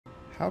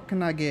how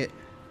can I get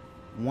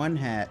one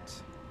hat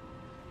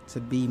to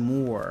be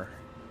more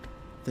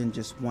than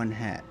just one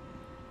hat?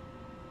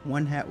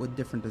 One hat with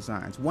different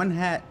designs. One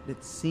hat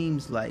that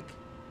seems like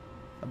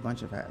a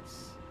bunch of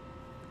hats.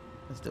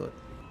 Let's do it.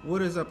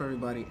 What is up,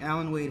 everybody?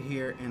 Alan Wade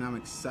here, and I'm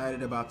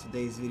excited about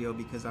today's video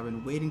because I've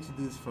been waiting to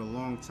do this for a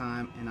long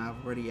time, and I've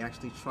already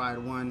actually tried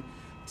one.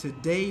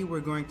 Today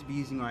we're going to be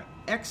using our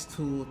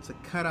XTool to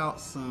cut out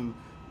some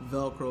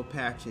Velcro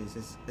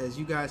patches. As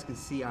you guys can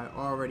see, I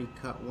already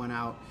cut one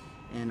out,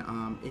 and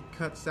it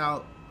cuts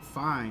out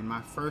fine.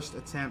 My first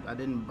attempt, I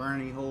didn't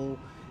burn any hole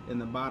in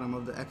the bottom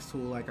of the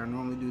XTool like I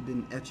normally do,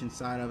 didn't etch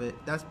inside of it.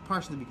 That's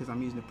partially because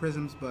I'm using the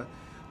prisms, but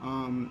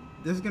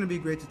this is going to be a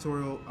great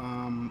tutorial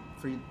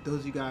for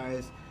those of you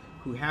guys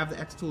who have the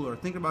XTool or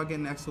thinking about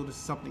getting the XTool. This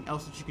is something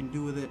else that you can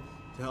do with it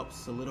to help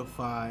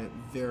solidify,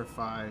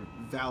 verify,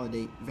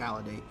 validate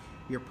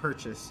your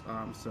purchase.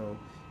 So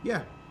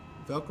yeah,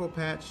 Velcro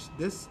patch.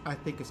 This I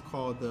think is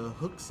called the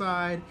hook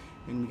side,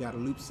 and we got a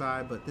loop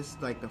side, but this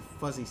is like the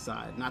fuzzy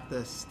side, not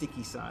the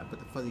sticky side, but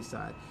the fuzzy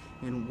side.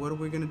 And what are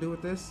we going to do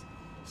with this?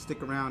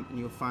 Stick around and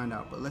you'll find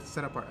out, but let's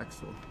set up our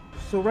XTool.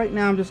 So right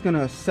now I'm just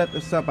gonna set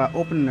this up by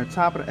opening the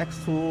top of the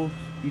XTool.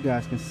 You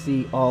guys can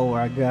see all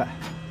where I got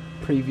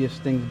previous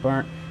things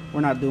burnt.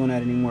 We're not doing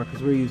that anymore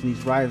because we're using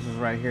these risers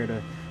right here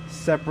to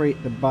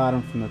separate the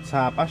bottom from the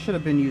top. I should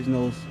have been using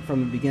those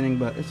from the beginning,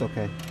 but it's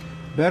okay.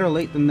 Better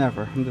late than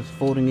never. I'm just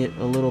folding it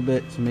a little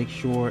bit to make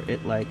sure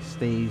it like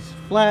stays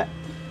flat.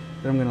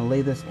 Then I'm gonna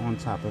lay this on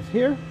top of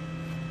here.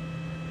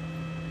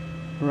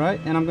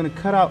 Right, and I'm going to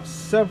cut out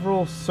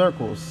several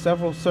circles.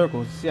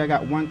 See, I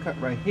got one cut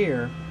right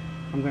here.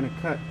 I'm going to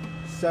cut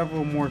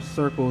several more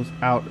circles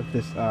out of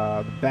this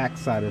the back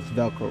side of this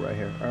Velcro right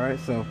here. All right,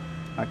 so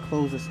I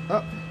close this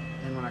up,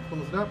 and when I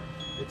close it up,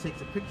 it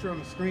takes a picture on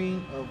the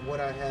screen of what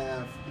I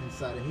have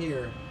inside of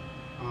here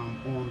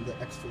on the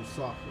XTool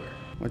software.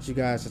 I want you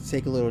guys to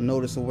take a little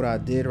notice of what I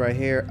did right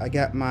here. I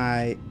got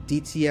my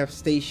DTF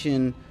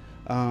station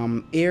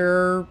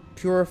air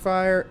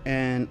purifier,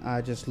 and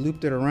I just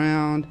looped it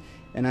around,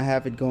 and I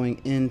have it going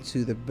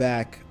into the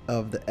back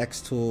of the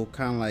XTool,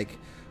 kind of like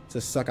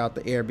to suck out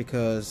the air,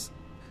 because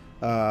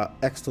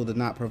XTool did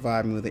not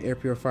provide me with the air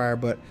purifier,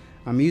 but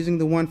I'm using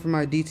the one from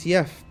my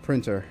DTF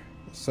printer,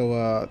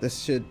 so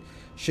this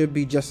should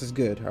be just as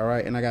good. All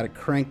right, and I got it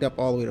cranked up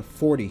all the way to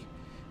 40.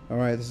 All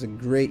right, this is a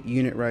great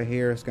unit right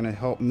here. It's gonna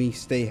help me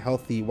stay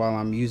healthy while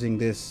I'm using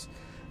this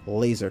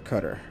laser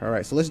cutter. All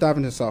right, so let's dive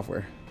into the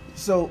software.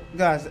 So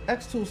guys, the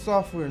XTool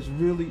software is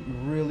really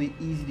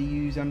easy to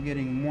use. I'm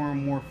getting more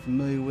and more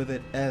familiar with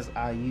it as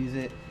I use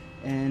it.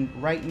 And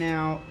right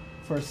now,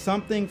 for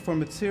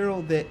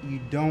material that you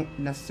don't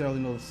necessarily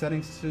know the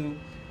settings to,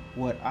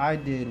 what I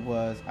did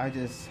was I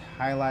just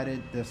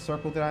highlighted the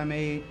circle that I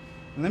made.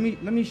 And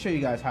let me show you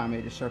guys how I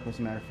made the circle, as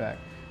a matter of fact.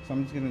 So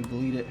I'm just gonna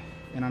delete it,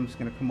 and I'm just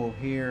gonna come over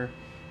here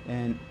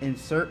and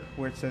insert,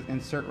 where it says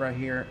insert right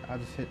here. I'll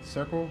just hit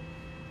circle,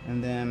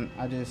 and then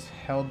I just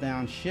held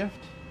down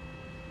shift,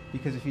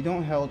 because if you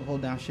don't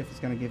hold down shift, it's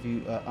going to give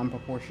you an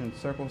unproportionate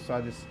circle. So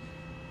I just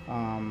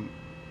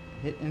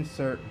hit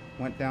insert,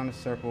 went down the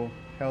circle,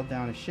 held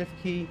down the shift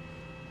key,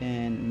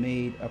 and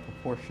made a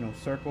proportional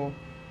circle.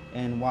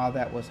 And while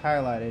that was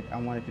highlighted, I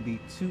want it to be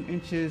 2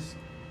 inches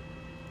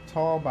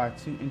tall by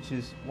 2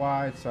 inches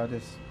wide. So I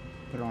just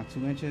put it on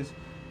 2 inches,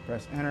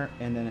 press enter,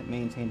 and then it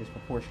maintained its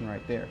proportion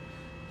right there.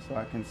 So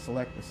I can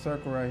select the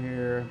circle right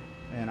here,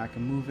 and I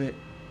can move it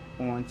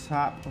on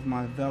top of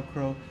my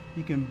Velcro.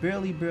 You can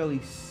barely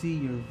see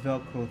your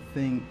Velcro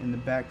thing in the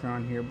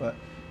background here, but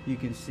you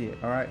can see it.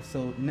 All right,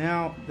 so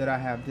now that I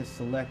have this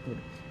selected,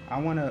 I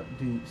want to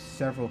do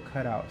several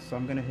cutouts. So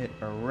I'm going to hit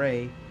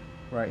array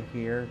right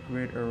here,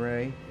 grid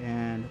array,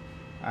 and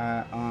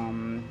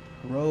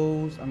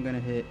rows, I'm going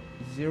to hit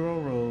 0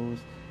 rows,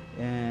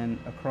 and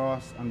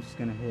across I'm just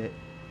going to hit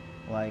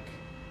like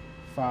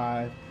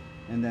 5,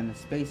 and then the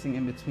spacing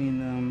in between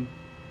them,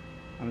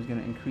 I'm just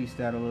going to increase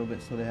that a little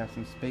bit so they have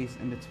some space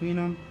in between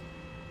them.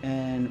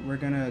 And we're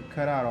going to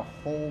cut out a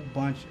whole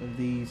bunch of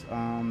these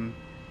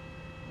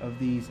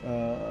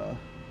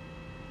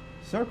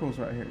circles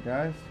right here,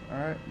 guys. All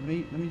right, let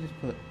me just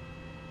put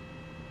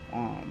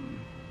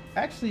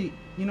actually,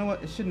 you know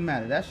what, it shouldn't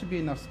matter. That should be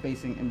enough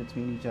spacing in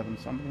between each of them.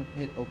 So I'm going to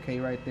hit OK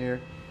right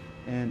there.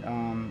 And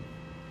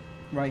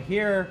right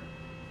here,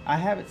 I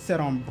have it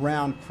set on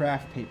brown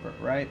craft paper,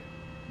 right?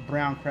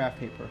 Brown craft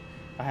paper.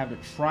 I have the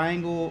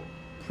triangle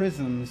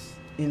prisms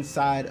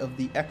inside of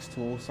the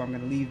XTool, so I'm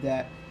going to leave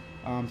that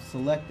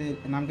selected,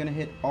 and I'm going to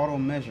hit auto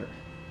measure.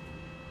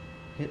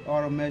 Hit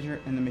auto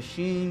measure, and the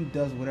machine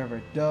does whatever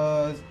it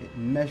does. It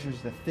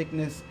measures the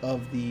thickness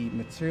of the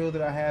material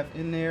that I have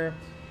in there,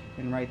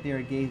 and right there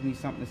it gave me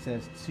something that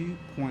says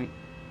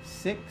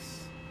 2.6,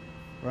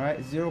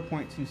 right?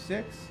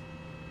 0.26.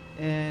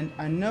 And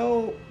I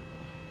know,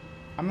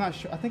 I'm not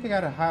sure, I think I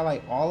got to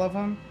highlight all of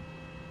them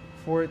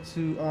for it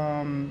to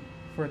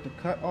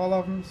cut all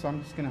of them. So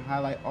I'm just going to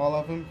highlight all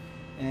of them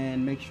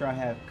and make sure I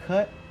have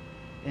cut.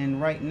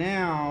 And right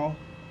now,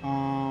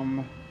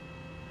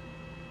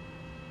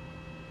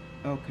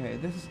 okay,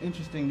 this is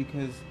interesting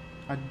because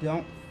I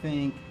don't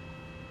think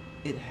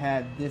it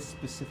had this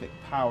specific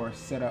power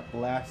set up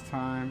last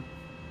time.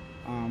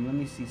 Let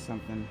me see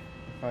something.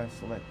 If I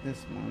select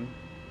this one,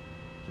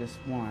 just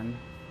one,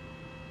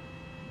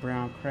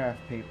 brown craft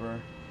paper.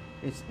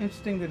 It's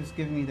interesting that it's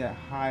giving me that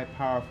high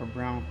power for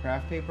brown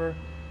craft paper,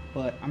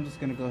 but I'm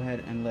just gonna go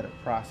ahead and let it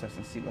process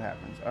and see what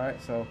happens. All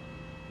right, so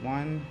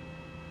one,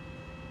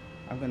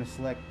 I'm gonna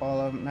select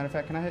all of them. Matter of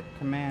fact, can I hit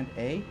Command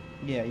A?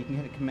 Yeah, you can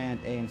hit Command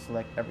A and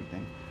select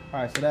everything.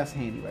 All right, so that's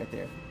handy right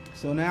there.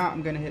 So now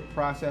I'm gonna hit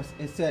process.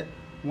 It's at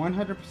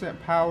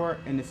 100% power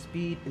and the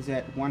speed is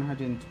at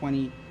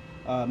 120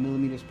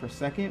 millimeters per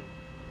second.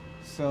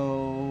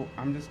 So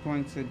I'm just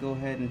going to go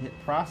ahead and hit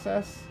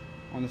process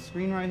on the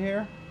screen right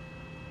here.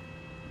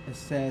 It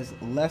says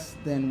less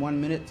than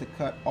 1 minute to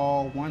cut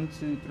all 1,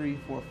 2, 3,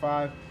 4,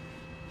 5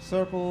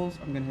 circles.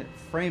 I'm gonna hit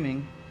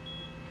framing,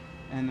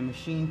 and the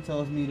machine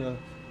tells me to,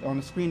 on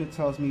the screen it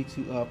tells me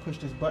to push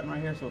this button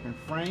right here so it can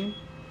frame.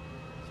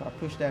 So I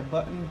push that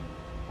button,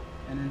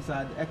 and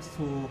inside the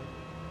XTool,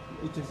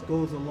 it just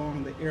goes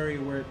along the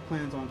area where it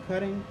plans on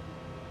cutting,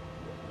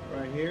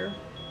 right here.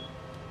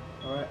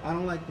 All right, I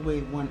don't like the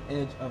way one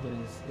edge of it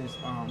is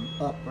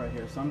up right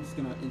here, so I'm just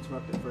gonna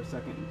interrupt it for a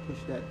second and push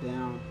that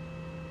down.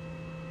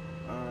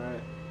 All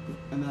right,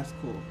 and that's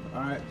cool.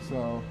 All right,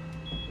 so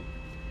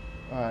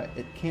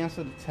it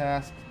canceled the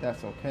task.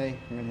 That's okay.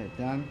 I'm gonna hit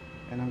done,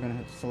 and I'm gonna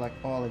hit select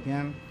all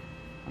again.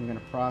 I'm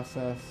gonna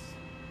process.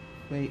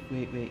 Wait,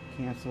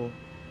 cancel.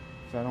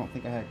 So I don't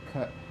think I had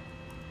cut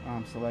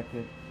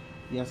selected.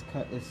 Yes,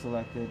 cut is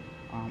selected.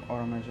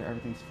 Auto measure,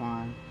 everything's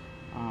fine.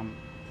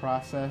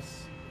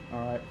 Process.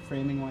 All right,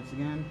 framing once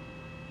again.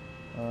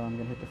 I'm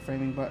gonna hit the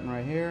framing button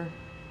right here.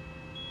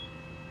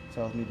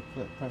 Tells me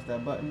to press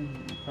that button.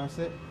 Press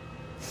it.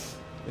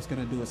 It's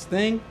gonna do its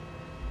thing.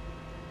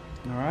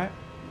 All right.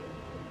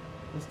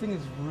 This thing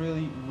is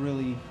really,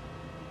 really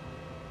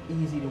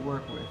easy to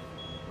work with,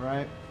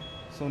 right?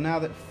 So now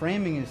that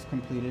framing is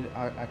completed,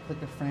 I click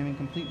the framing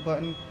complete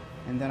button,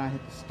 and then I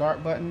hit the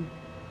start button,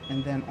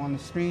 and then on the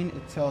screen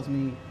it tells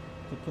me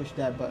to push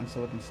that button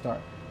so it can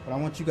start. But I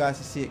want you guys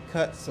to see it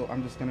cut, so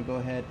I'm just gonna go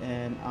ahead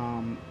and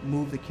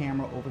move the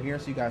camera over here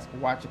so you guys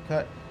can watch it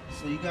cut.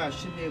 So you guys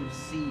should be able to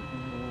see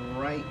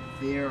right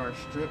there our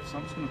strip. So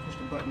I'm just gonna push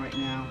the button right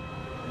now,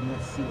 and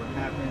let's see what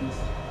happens.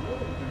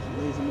 There's a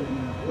laser moving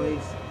in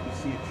place. You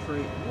see a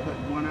tray, cut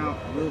one out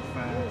real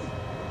fast,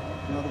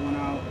 another one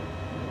out,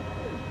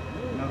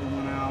 another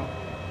one out.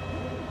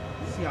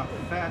 See how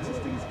fast this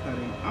thing is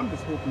cutting. I'm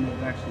just hoping that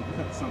it actually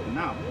cuts something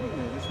out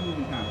because it's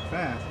moving kind of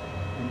fast.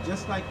 And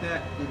just like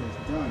that, it is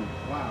done.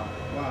 Wow,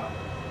 wow.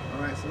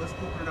 All right, so let's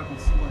open it up and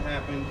see what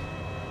happens.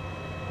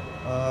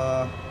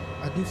 I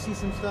do see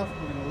some stuff.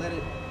 I'm gonna let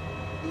it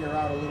air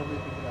out a little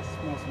bit because I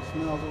smell some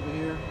smells over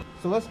here.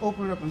 So let's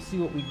open it up and see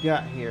what we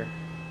got here.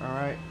 All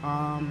right.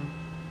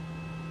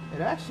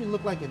 It actually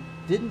looked like it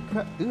didn't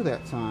cut through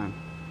that time,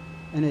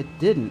 and it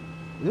didn't.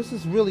 This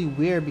is really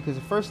weird because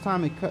the first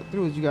time it cut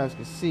through, as you guys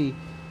can see,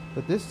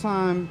 but this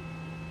time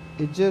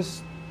it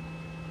just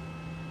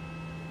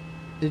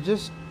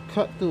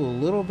cut through a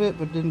little bit,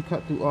 but didn't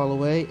cut through all the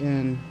way.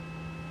 And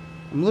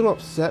I'm a little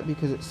upset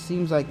because it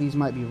seems like these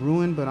might be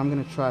ruined, but I'm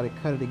gonna try to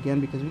cut it again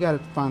because we got to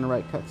find the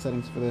right cut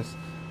settings for this,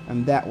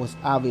 and that was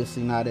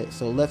obviously not it.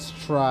 So let's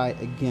try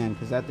again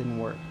because that didn't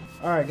work.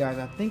 All right, guys,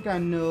 I think I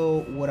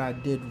know what I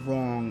did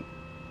wrong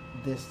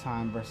this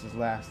time versus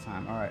last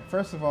time. All right,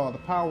 first of all, the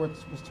power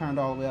was turned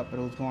all the way up, but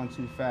it was going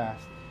too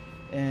fast.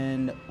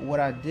 And what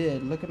I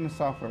did, look at the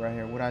software right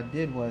here. What I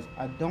did was,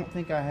 I don't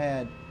think I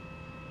had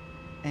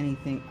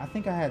anything. I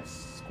think I had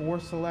score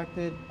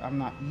selected.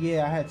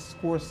 Yeah, I had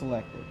score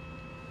selected.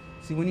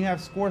 See, when you have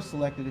score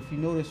selected, if you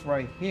notice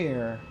right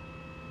here,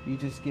 you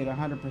just get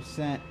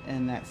 100%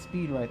 and that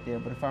speed right there.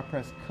 But if I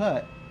press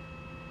cut,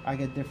 I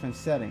get different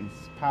settings.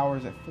 Power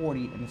is at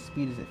 40 and the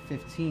speed is at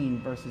 15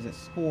 versus at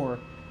score,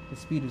 the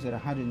speed is at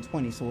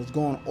 120. So it's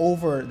going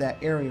over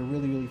that area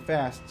really, really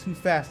fast, too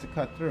fast to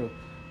cut through.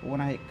 But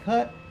when I hit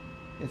cut,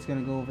 it's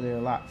gonna go over there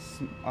a lot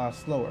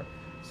slower.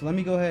 So let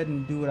me go ahead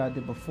and do what I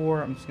did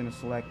before. I'm just gonna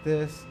select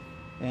this,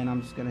 and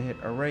I'm just gonna hit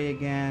array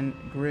again,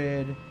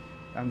 grid.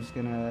 I'm just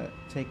gonna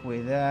take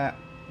away that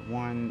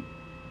 1,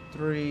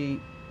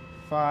 3,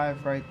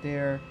 5 right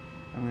there.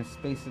 I'm gonna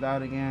space it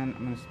out again.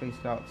 I'm gonna space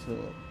it out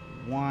to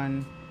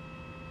 1,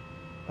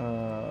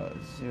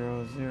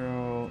 0,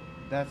 0.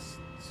 That's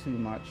too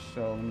much.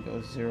 So let me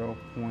go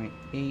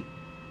 0.8,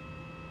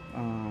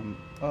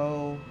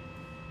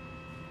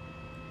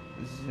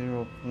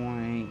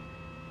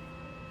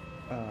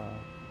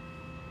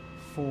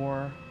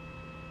 0.4.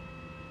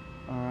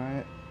 All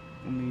right.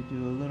 Let me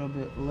do a little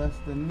bit less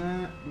than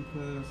that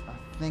because I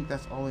think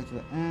that's all the way to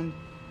the end.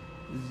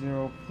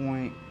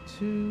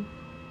 0.2.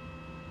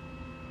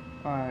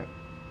 Alright,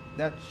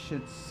 that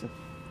should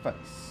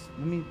suffice.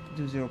 Let me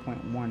do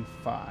 0.15.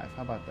 How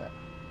about that?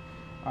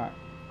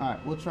 Alright,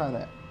 we'll try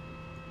that.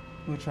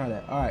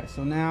 Alright,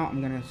 so now I'm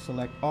going to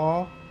select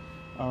all.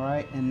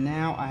 Alright, and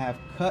now I have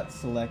cut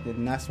selected,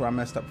 and that's where I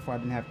messed up before. I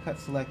didn't have cut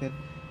selected.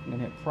 I'm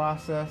going to hit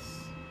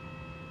process.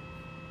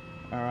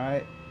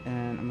 Alright,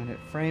 and I'm gonna hit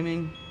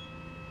framing.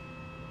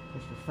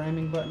 Push the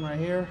framing button right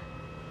here.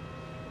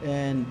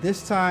 And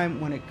this time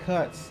when it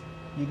cuts,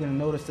 you're gonna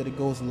notice that it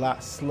goes a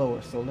lot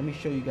slower. So let me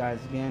show you guys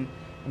again.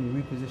 Let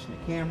me reposition the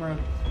camera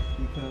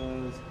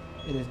because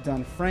it is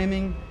done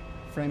framing.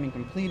 Framing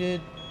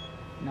completed.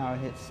 Now I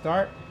hit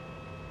start.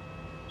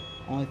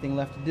 Only thing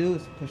left to do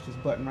is to push this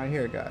button right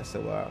here, guys.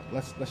 So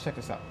let's check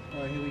this out.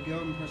 All right, here we go.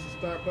 I'm gonna press the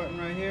start button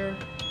right here.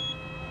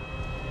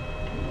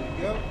 Here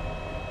we go.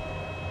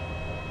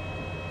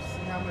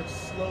 See how much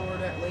slower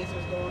that laser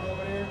is going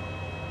over there?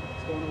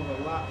 It's going over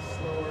a lot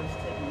slower. It's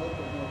taking a little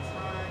bit more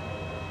time,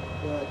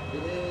 but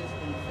it is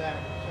in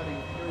fact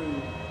cutting through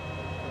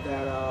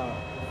that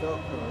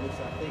Velcro. At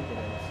least I think it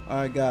is. All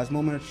right, guys.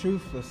 Moment of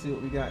truth. Let's see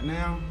what we got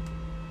now.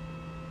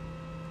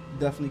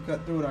 Definitely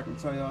cut through it. I can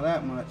tell you all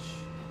that much.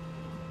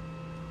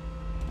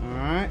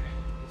 Alright,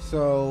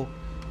 so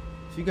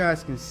if you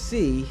guys can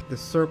see the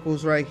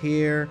circles right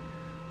here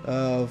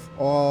of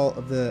all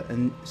of the,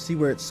 and see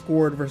where it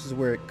scored versus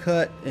where it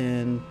cut,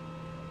 and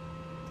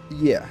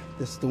yeah,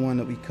 this is the one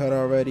that we cut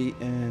already,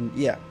 and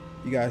yeah,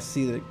 you guys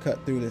see that it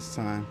cut through this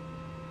time.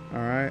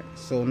 Alright,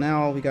 so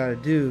now all we got to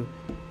do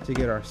to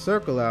get our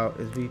circle out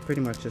is we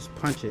pretty much just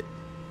punch it,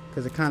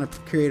 because it kind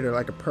of created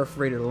like a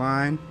perforated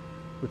line,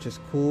 which is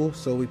cool,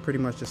 so we pretty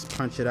much just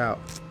punch it out,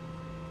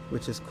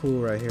 which is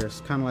cool right here.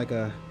 It's kind of like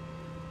you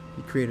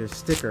created a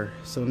sticker.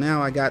 So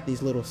now I got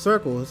these little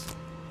circles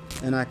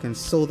and I can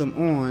sew them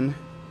on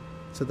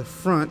to the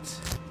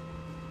front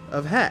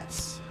of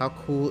hats. How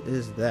cool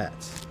is that?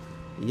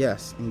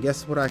 Yes, and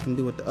guess what I can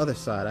do with the other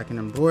side? I can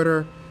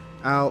embroider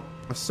out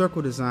a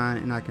circle design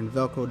and I can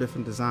Velcro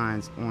different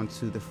designs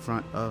onto the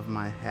front of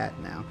my hat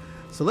now.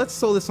 So let's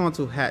sew this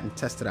onto a hat and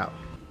test it out.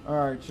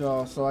 Alright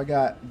y'all, so I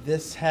got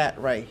this hat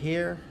right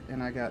here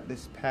and I got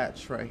this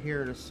patch right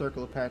here, this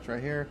circular patch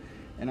right here,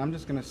 and I'm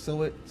just gonna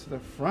sew it to the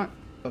front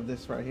of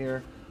this right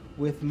here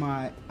with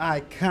my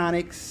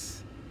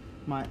iKonix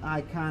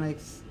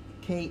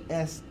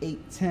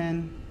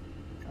KS810.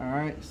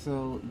 Alright,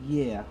 so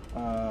yeah,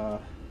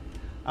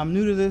 I'm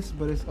new to this,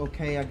 but it's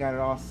okay. I got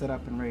it all set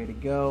up and ready to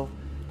go.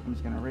 I'm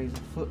just gonna raise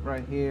the foot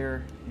right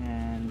here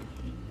and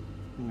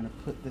I'm gonna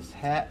put this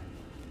hat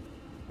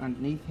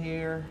underneath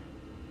here.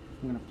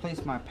 I'm going to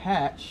place my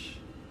patch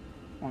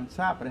on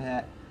top of the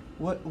hat.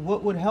 What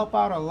would help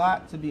out a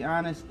lot, to be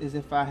honest, is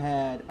if I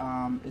had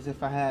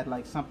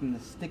like something to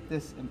stick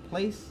this in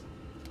place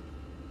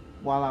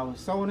while I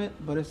was sewing it.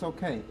 But it's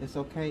okay. It's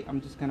okay.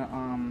 I'm just gonna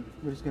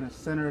we're just gonna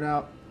center it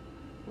out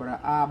with our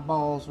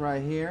eyeballs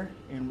right here,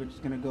 and we're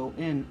just gonna go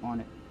in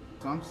on it.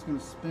 So I'm just gonna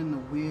spin the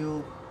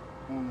wheel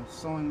on the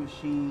sewing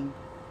machine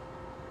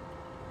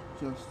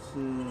just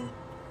to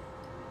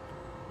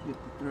get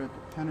the thread to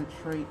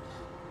penetrate.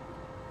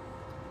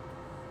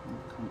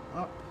 Come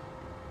up,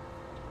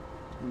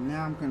 and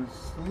now I'm going to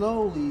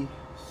slowly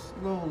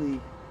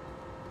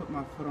put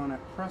my foot on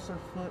that presser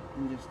foot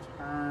and just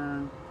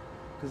turn,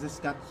 because it's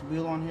got this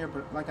wheel on here,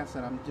 but like I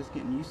said, I'm just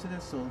getting used to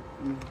this, so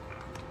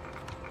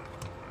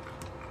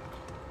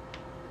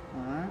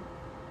alright,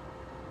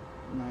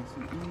 nice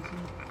and easy.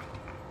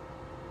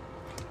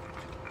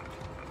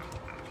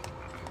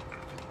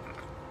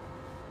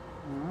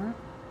 Alright,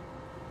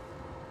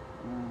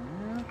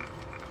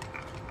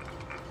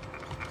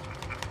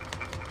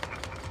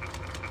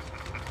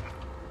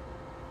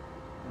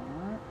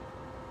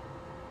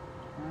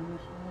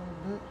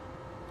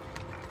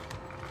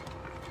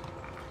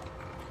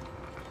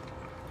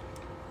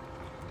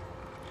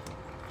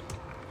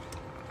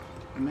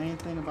 the main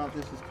thing about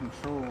this is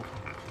control.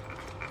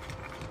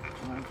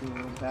 I might do a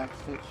little back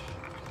stitch.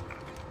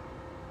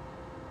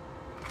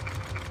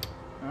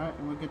 Alright,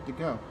 and we're good to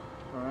go.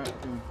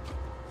 Alright, then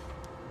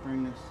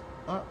bring this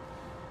up.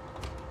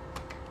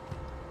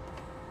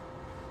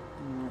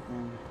 And I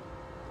can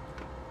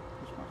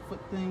push my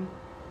foot thing to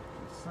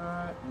the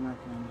side, and I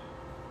can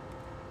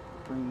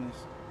bring this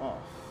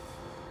off.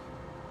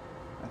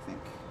 I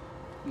think.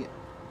 Yeah.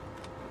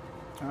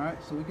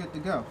 Alright, so we're good to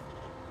go.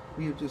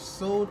 We have just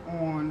sewed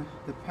on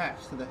the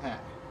patch to the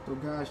hat. So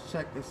guys,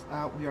 check this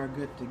out. We are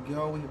good to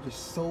go. We have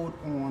just sewed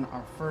on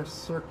our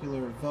first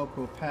circular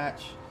Velcro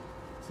patch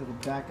to the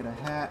back of the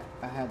hat.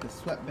 I had the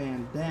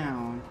sweatband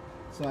down,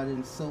 so I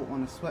didn't sew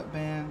on the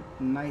sweatband.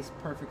 Nice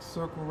perfect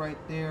circle right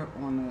there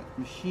on the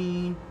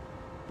machine.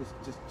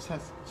 Just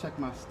check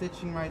my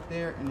stitching right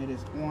there, and it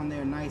is on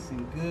there nice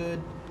and good.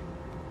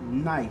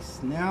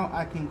 Nice. Now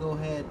I can go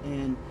ahead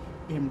and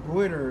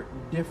embroider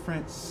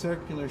different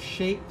circular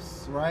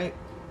shapes, right?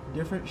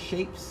 Different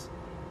shapes,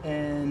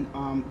 and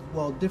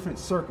well, different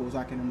circles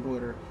I can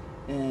embroider,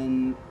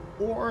 and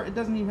or it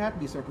doesn't even have to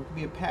be a circle. It could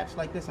be a patch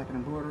like this. I can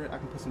embroider it. I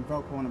can put some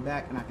Velcro on the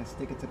back, and I can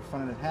stick it to the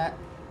front of the hat,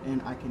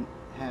 and I can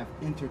have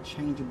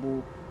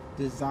interchangeable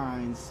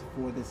designs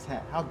for this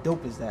hat. How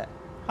dope is that?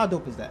 How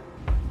dope is that?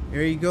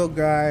 There you go,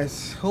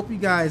 guys. Hope you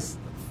guys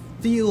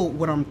feel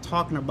what I'm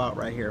talking about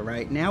right here.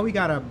 Right now we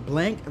got a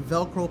blank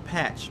Velcro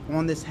patch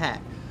on this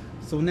hat.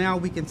 So now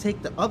we can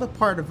take the other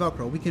part of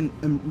Velcro. We can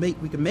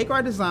make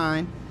our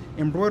design,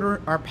 embroider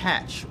our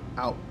patch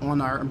out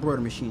on our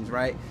embroidery machines,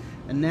 right?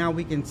 And now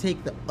we can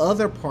take the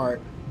other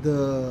part,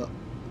 the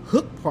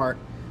hook part,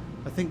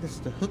 I think this is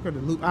the hook or the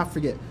loop, I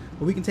forget,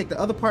 but we can take the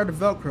other part of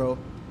the Velcro,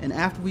 and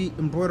after we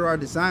embroider our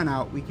design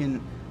out, we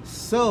can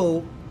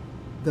sew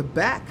the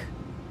back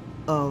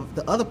of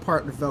the other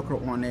part of the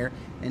Velcro on there,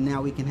 and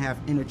now we can have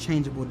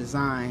interchangeable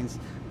designs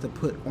to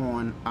put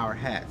on our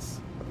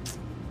hats.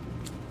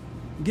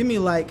 Give me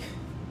a like,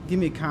 give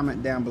me a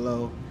comment down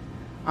below.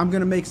 I'm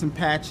gonna make some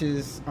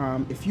patches.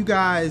 If you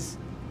guys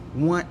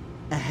want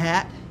a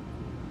hat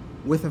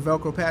with a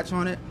Velcro patch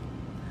on it,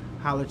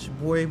 holler at your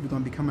boy. We're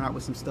gonna be coming out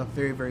with some stuff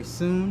very, very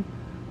soon.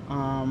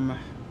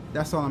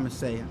 That's all I'm gonna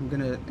say.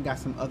 I got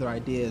some other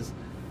ideas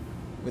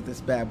with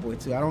this bad boy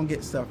too. I don't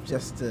get stuff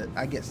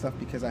I get stuff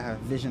because I have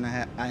vision.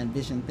 I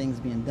envision things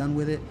being done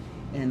with it.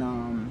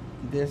 And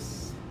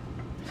this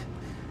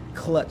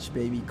clutch,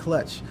 baby,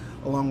 clutch,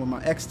 along with my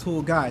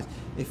XTool. Guys,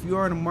 if you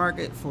are in the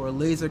market for a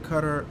laser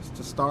cutter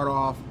to start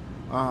off,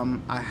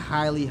 I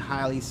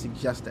highly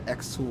suggest the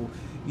XTool.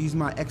 Use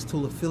my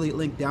XTool affiliate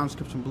link down in the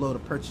description below to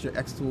purchase your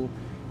XTool.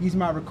 Use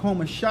my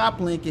Ricoma shop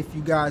link if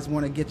you guys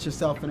want to get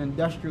yourself an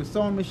industrial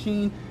sewing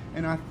machine.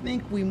 And I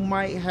think we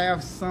might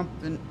have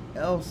something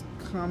else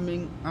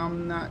coming.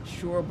 I'm not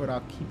sure, but I'll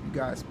keep you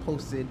guys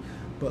posted.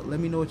 But let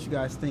me know what you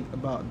guys think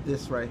about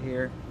this right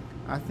here.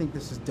 I think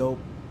this is dope.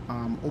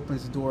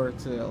 Opens the door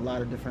to a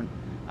lot of different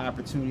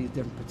opportunities,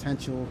 different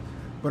potential.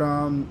 But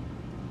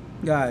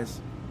guys,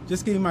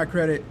 just give me my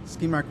credit. Just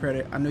give me my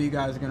credit. I know you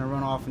guys are gonna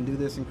run off and do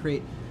this and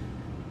create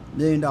 $1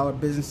 million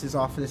businesses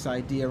off of this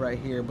idea right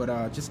here.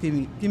 But just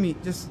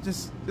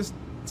just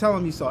tell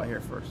them you saw it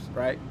here first,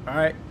 right? All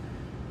right.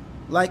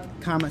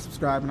 Like, comment,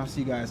 subscribe, and I'll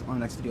see you guys on the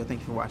next video. Thank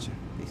you for watching.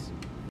 Peace.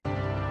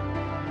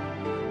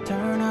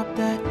 Turn up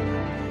that,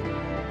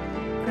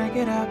 crank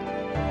it up.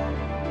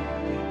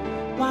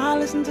 Why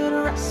listen to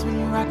the rest when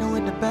you're rocking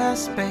with the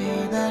best,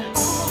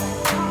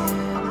 baby?